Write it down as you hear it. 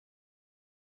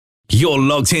You're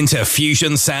logged into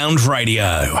Fusion Sound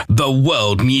Radio, the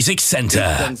World Music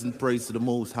Center. Thanks and praise to the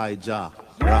Most High Jah,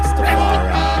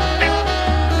 Rastafari.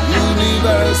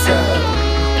 Universal.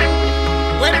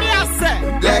 When me I say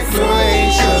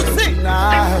Declaration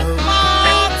now.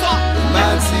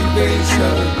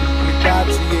 Emancipation. We got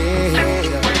to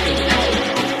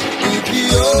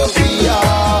Ethiopia.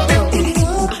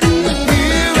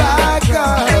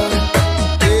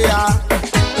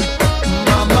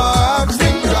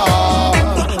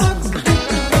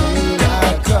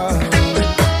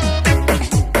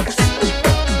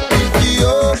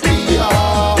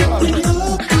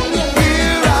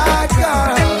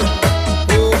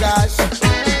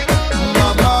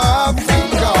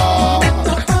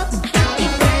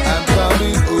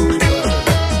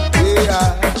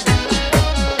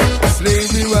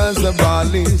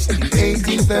 In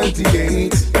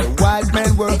 1838, the white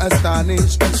men were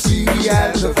astonished to see we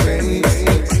had the faith.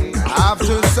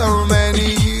 After so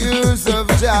many years of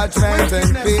judgment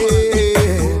and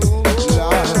pain,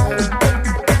 Lord,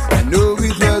 I know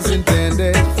it was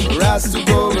intended for us to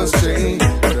go astray,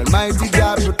 but Almighty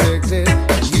God protected,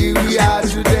 and here we are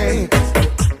today,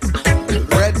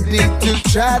 ready to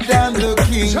tread down the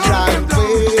King's right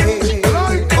way.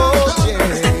 Oh yeah,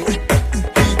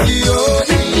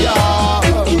 Ethiopia.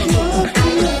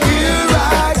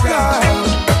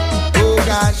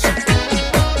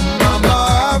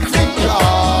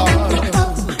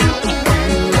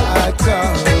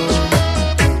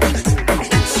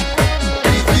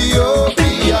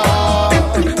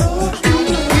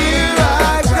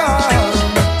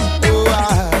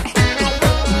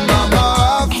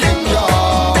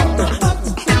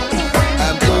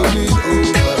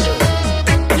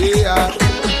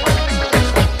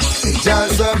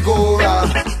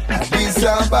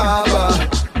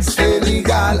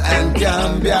 And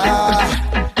Gambia,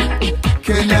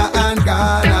 Kenya and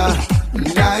Ghana,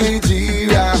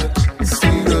 Nigeria,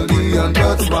 Sierra Leone,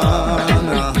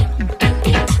 Botswana.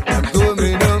 I'm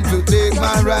coming home to take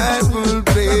my rightful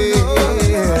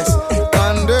place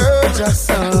under the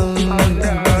sun.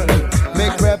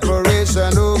 Make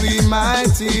preparation, oh, we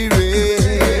mighty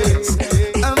race.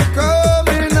 I'm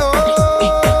coming home,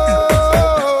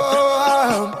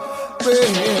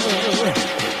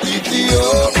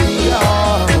 Ethiopia.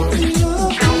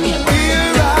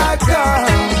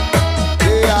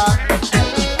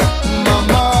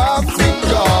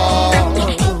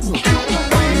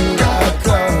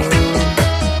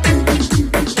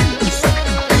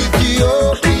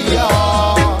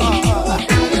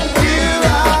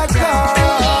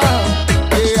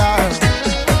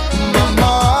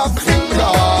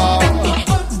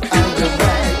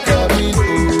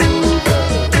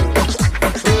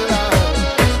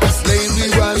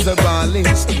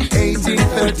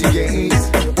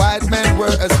 White men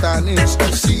were astonished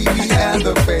to see we had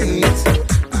the faith.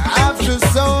 After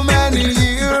so many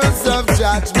years of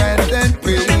judgment and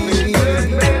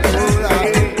pain,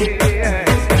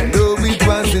 though it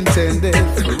was intended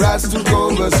for us to go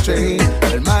astray,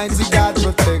 Almighty God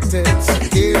protected, so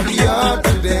here we are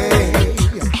today,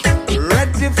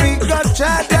 ready for God,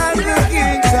 tread on the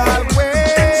King's highway.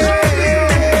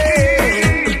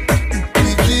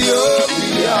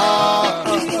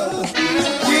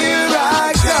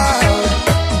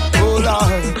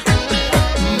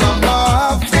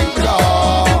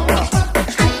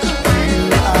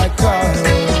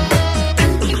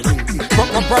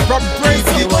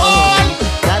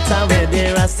 That's how we the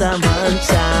Rastaman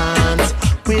chant.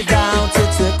 Without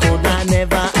it we could not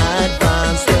never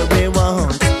advance where we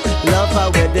want. Love how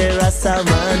we the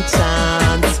Rastaman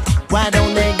chant. Why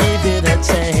don't they give it a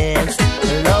chance?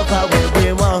 Love how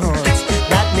we want.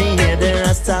 Let me hear the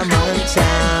Rastaman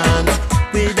chant.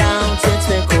 Without it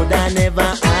we could not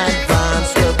never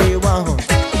advance where we want.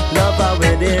 Love how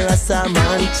we the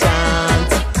Rastaman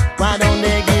chant. Why don't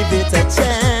they give it a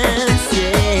chance?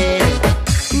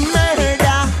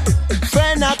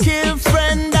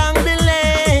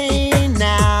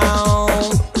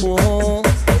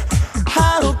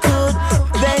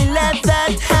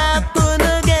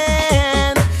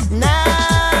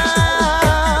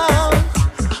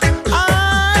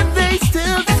 Are they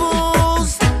still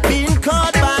fools being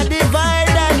caught by divide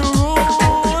and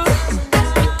rule?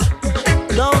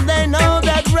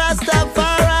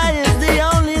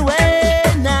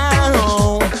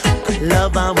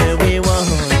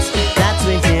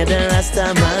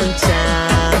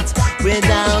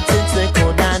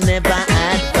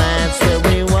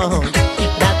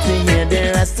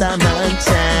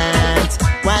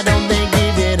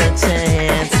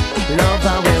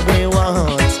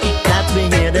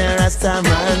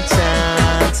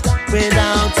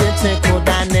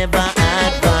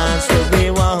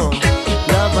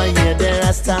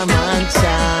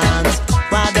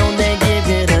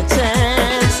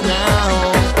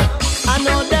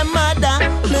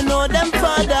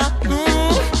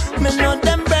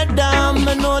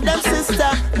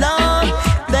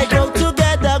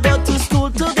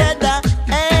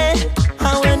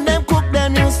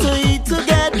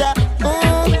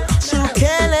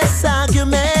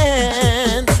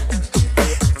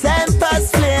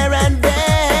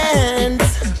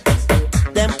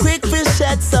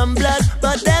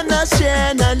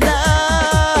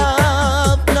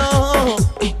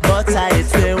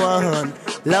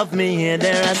 me hear the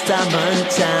Rastaman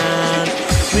chant.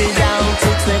 Without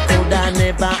it we coulda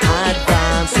never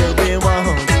advance. So we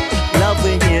want love,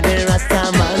 we hear the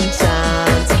Rastaman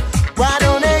chant. Why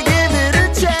don't they give it a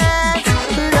chance?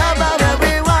 Love how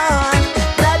we want.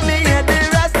 Let me hear the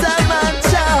Rastaman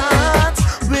chant.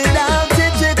 Without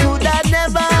it we coulda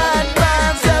never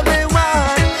advance. So we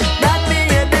want. Let me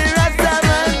hear the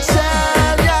Rastaman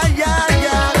chant. Yeah, yeah,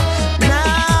 yeah.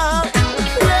 Now,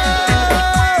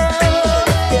 love,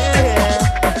 yeah.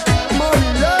 More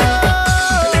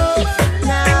love.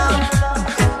 Now,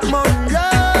 more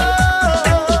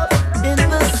love. In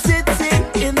the city,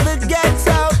 in the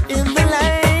ghetto, in the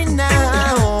lane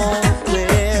now.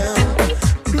 Well,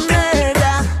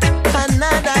 murder,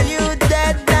 another you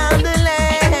dead down the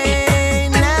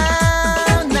lane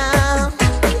now, now.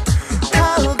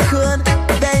 How could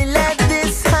they let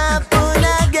this happen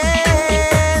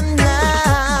again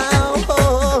now?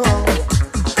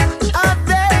 Are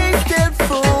they still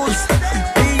fools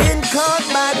being caught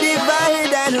by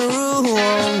divide and rule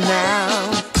now?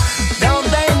 Don't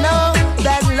they know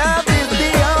that love is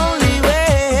the only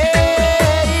way?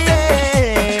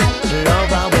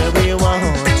 Love are where we want,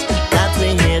 that we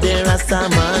hear the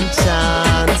Rastaman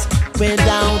chant.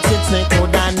 Without it we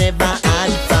coulda never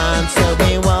advance. So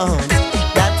we want,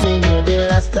 that we hear the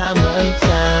Rastaman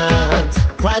chant.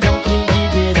 Why don't we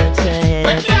give it a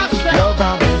chance? Love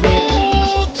are where we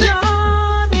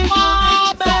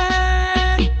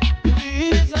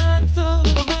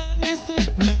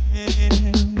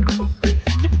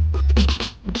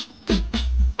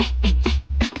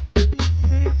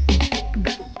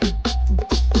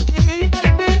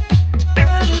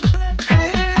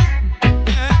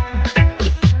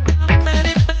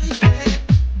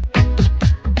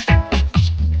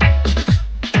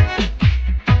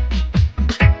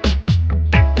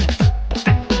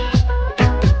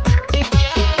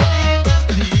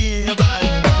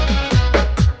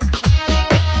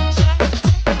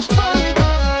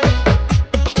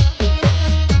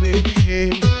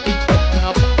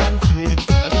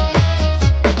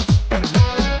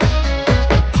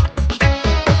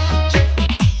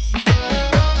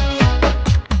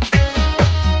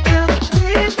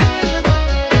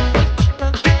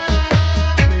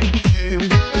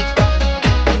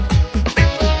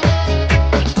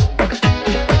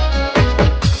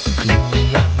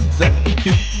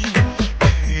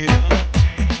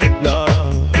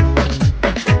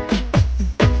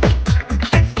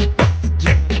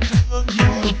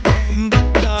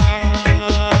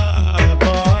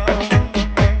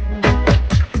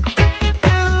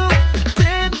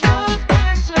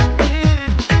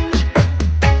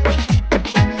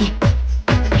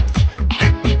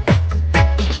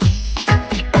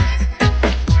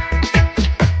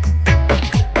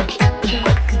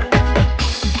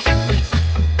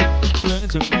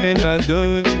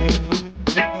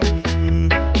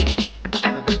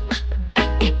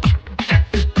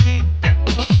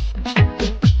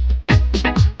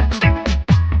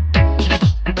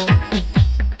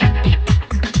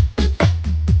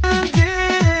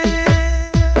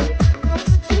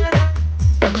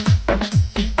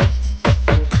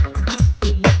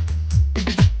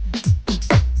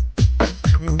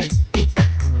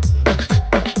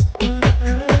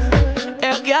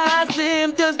You can't seem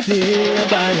to stay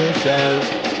by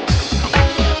yourself.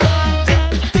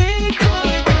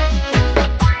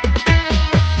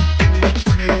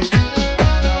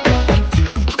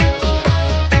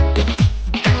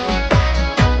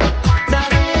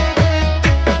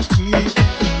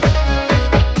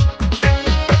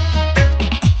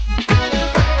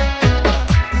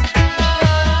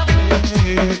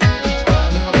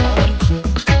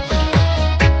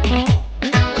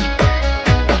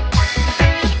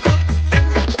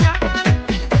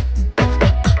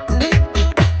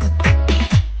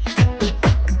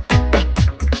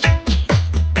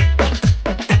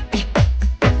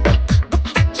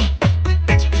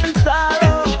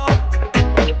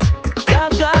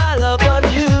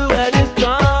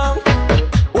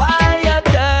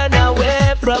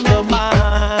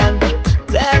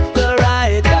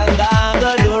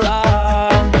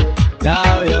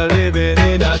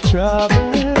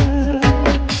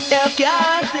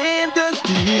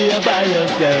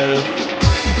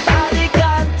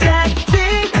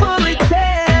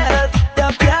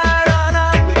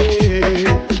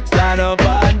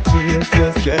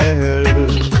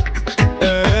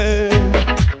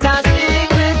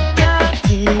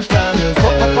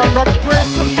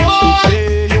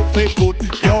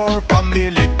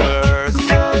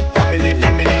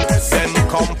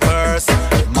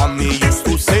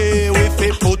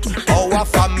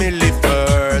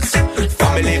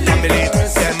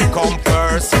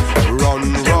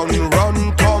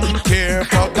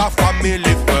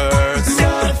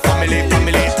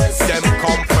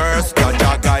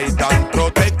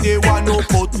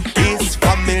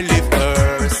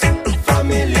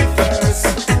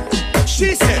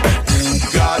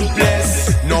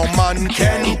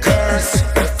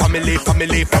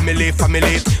 family,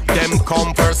 family, them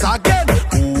come first again.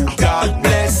 Who God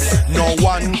bless, no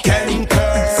one can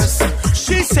curse.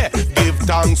 She said, give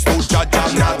thanks to Judge,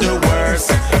 not the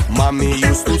worst. Mommy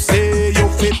used to say, you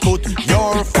fit put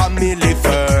your family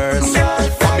first.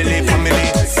 Family, family,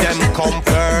 them come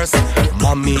first.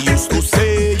 Mommy used to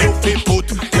say, you fit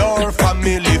put your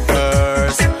family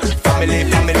first. Family,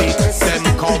 family, them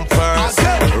come first.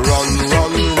 Run,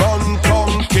 run, run,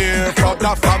 come care for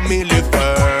the family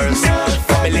first.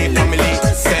 Family, family,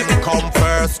 them come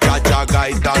first. Jaja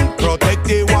guide and protect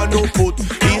the one who put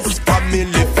his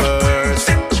family first.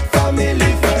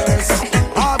 Family first.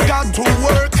 I've got to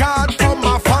work hard for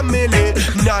my family,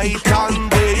 night and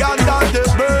day under the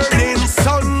burning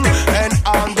sun and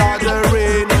under the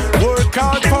rain. Work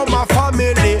hard for my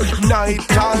family,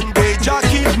 night and day. Jah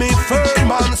keep me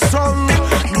firm and strong,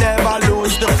 never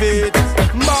lose the faith.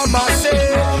 Mama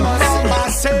say,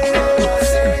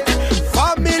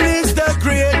 family's the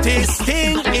greatest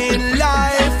thing in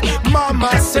life.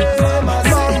 Mama say,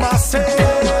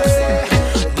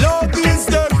 love is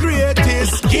the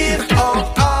greatest gift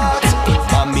of art.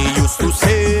 Mommy used to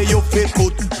say, you fit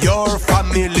put your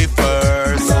family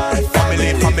first.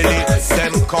 Family, family,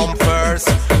 them come first.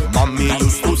 Mommy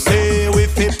used to say, we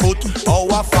fit put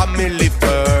our family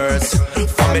first.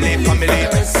 Family, family,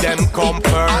 them come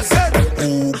first.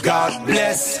 Who God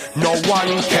bless, no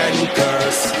one can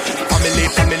curse. Family,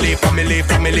 family, family,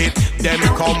 family, them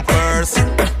come first.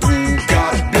 Who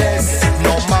God bless,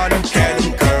 no man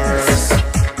can curse.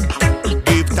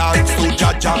 Give thanks to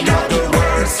Jah, Jah not the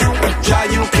worst. Jah,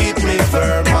 you keep me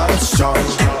firm and strong.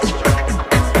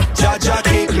 Jah, Jah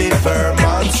keep me firm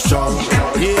and strong.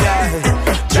 Yeah,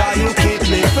 Jah, you keep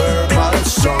me firm and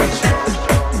strong.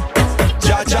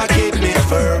 Jah, Jah keep me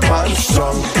firm and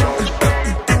strong.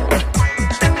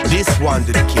 This one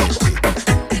dedicated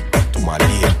to my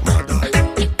late mother,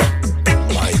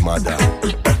 my mother,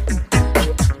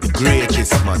 the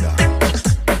greatest mother.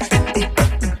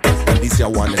 This is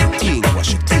one of the things what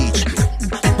she teach me.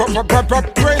 So long,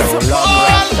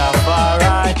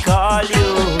 Rastafari, call you.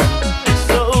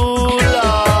 So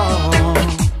long.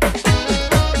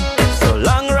 So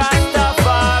long,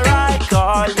 Rastafari,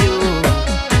 call you.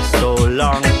 So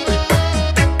long.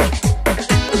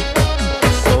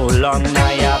 So long,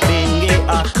 Naya Bingi, I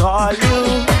call you.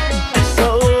 So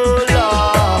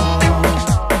long.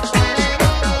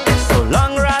 So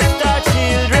long, Rasta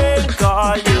children,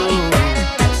 call you.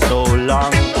 So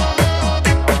long.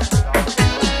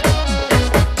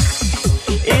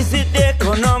 Is it the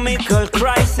economical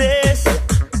crisis?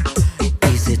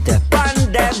 Is it the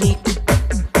pandemic?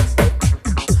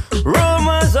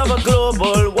 Rumors of a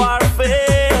global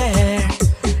warfare?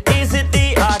 Is it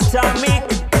the atomic?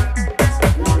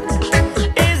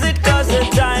 Is it cause the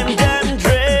time them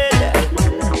dread?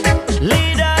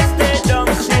 Leaders they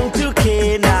don't seem to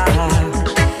care now.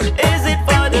 Is it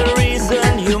for the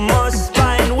reason you must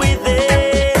find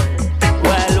within?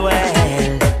 Well,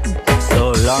 well, so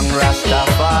long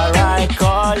Rastafari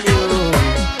call you.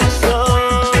 So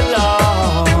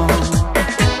long.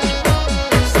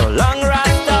 So long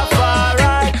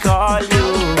Rastafari call you.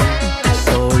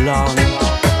 So long.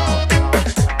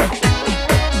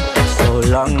 So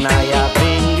long Naya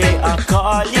Bingi I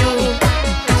call you.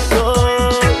 So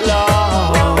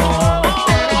long.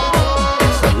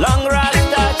 So long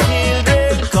Rasta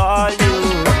children call you.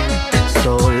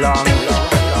 So long.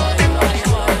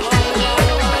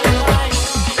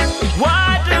 Why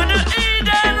do the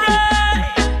Eden rain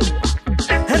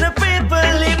and the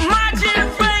people imagine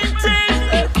fainting?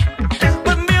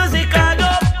 But music I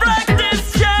go practice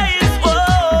chase. Oh,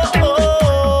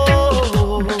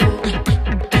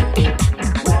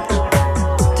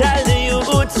 tell the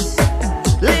youths,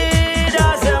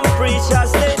 leaders and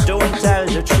preachers, they don't tell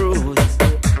the truth.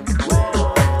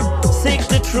 Seek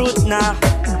the truth now.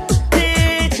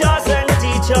 Teach us and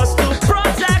teach us to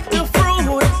protect the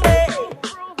fruit. Hey.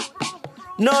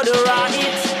 Know the right,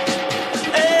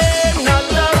 not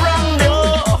the wrong, no.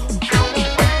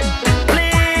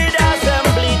 Leaders and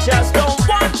bleachers don't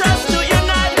want us to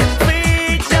unite.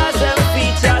 Features and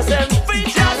features and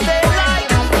features they like.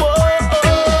 Whoa.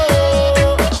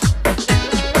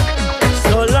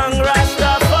 So long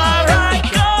Rastafari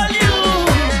call you.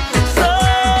 So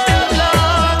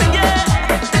long, yeah.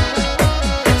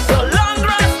 So long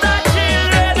Rasta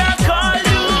children I call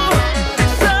you.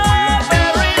 So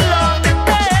very long,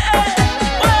 hey,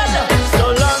 hey.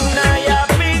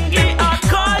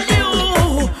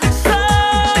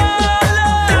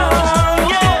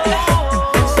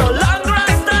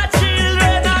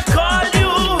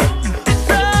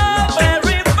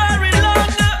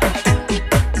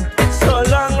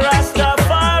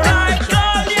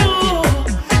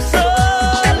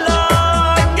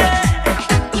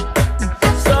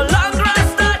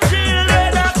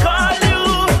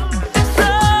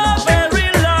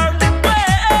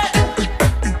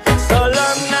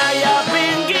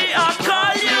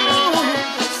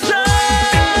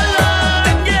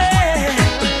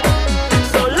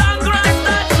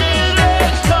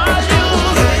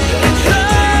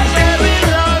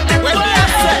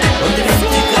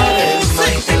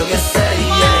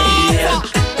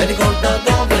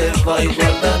 vai,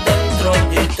 guarda dentro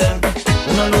di te.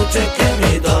 Una luce che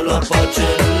mi dà la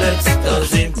pace e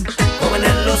l'ecstasy. Come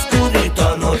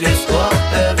nell'oscurità non riesco a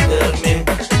perdermi.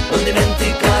 Non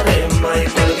dimenticare mai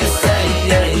quello che sei,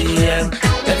 e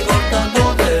ricorda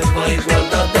dove vai,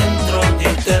 guarda dentro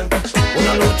di te.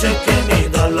 Una luce che mi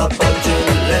dà la pace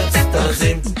e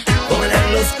l'ecstasy. Come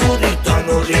nell'oscurità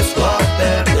non riesco a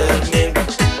perdermi.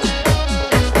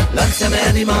 L'ansia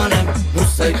me rimane, non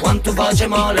sai quanto face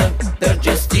male. Per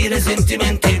gestire i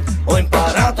sentimenti ho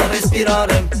imparato a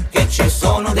respirare, che ci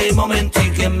sono dei momenti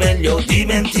che è meglio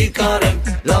dimenticare.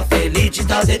 La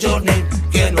felicità dei giorni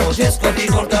che non riesco a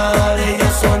ricordare.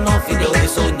 Io sono figlio dei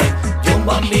sogni di un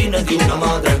bambino e di una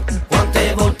madre.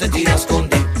 Quante volte ti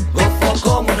nascondi, goffo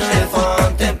come un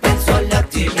elefante. Penso agli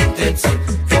attimi intensi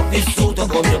che ho vissuto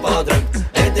con mio padre,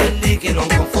 ed è lì che non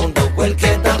confondo quel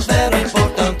che è davvero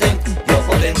importante. Io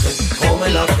potente come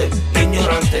l'arte,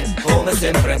 ignorante come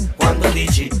sempre. Quando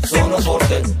dici sono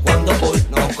forte, quando poi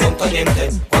non conta niente.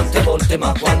 Quante volte,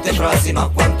 ma quante frasi, ma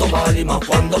quanto vali, ma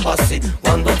quando passi,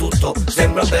 quando tutto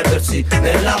sembra perdersi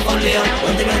nella follia.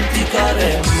 Non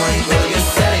dimenticare mai quello che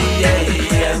sei,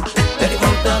 e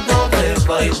ricorda dove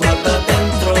vai, guarda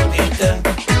dentro di te.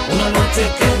 Una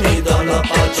luce che mi dà la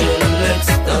pace e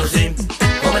l'ecstasy.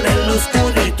 Come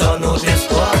nell'oscurità non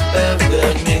riesco a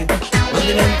perdermi. Non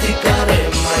dimenticare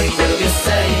mai quello che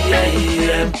sei,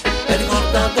 e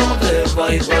ricorda dove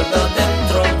vai, guarda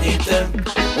dentro di te.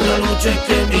 Una luce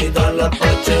che mi dà la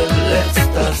pace e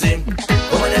l'ecstasy.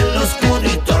 Come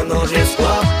nell'oscurità non riesco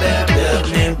a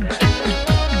perdermi.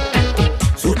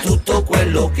 Su tutto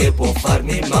quello che può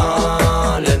farmi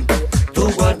male,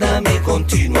 tu guardami,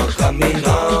 continua a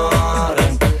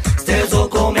camminare, steso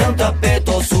come un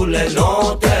tappeto sulle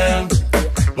note.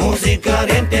 Musica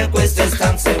riempie queste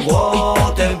stanze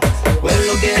vuote.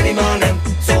 Quello che rimane,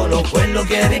 solo quello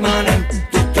che rimane.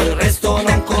 Tutto il resto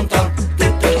non conta,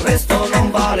 tutto il resto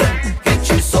non vale. Che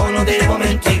ci sono dei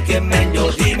momenti che è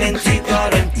meglio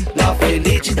dimenticare. La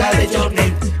felicità dei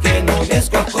giorni che non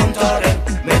riesco a contare.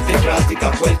 Metto in pratica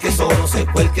quel che sono, se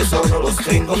quel che sono lo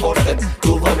stringo forte.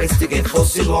 Tu vorresti che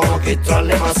fossi l'uomo che tra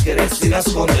le maschere si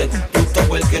nasconde. Tutto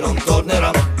quel che non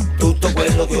tornerà, tutto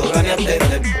quello che ora mi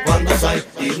attende. Quando sai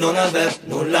di non aver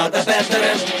nulla da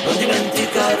perdere. Non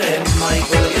dimenticare mai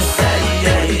quello che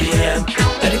sei,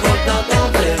 e ricorda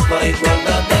dove vai,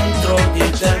 guarda dentro di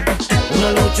te.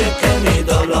 Una luce che mi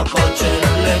dà la pace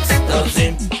e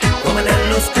l'ecstasy. Come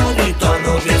nell'oscurità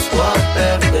non riesco a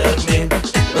perdermi.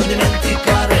 Non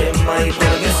dimenticare mai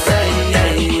quello che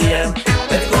sei, e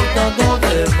ricorda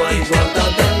dove vai, guarda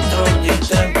dentro di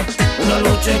te. Una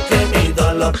luce che mi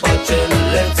dà la pace e l'ecstasy.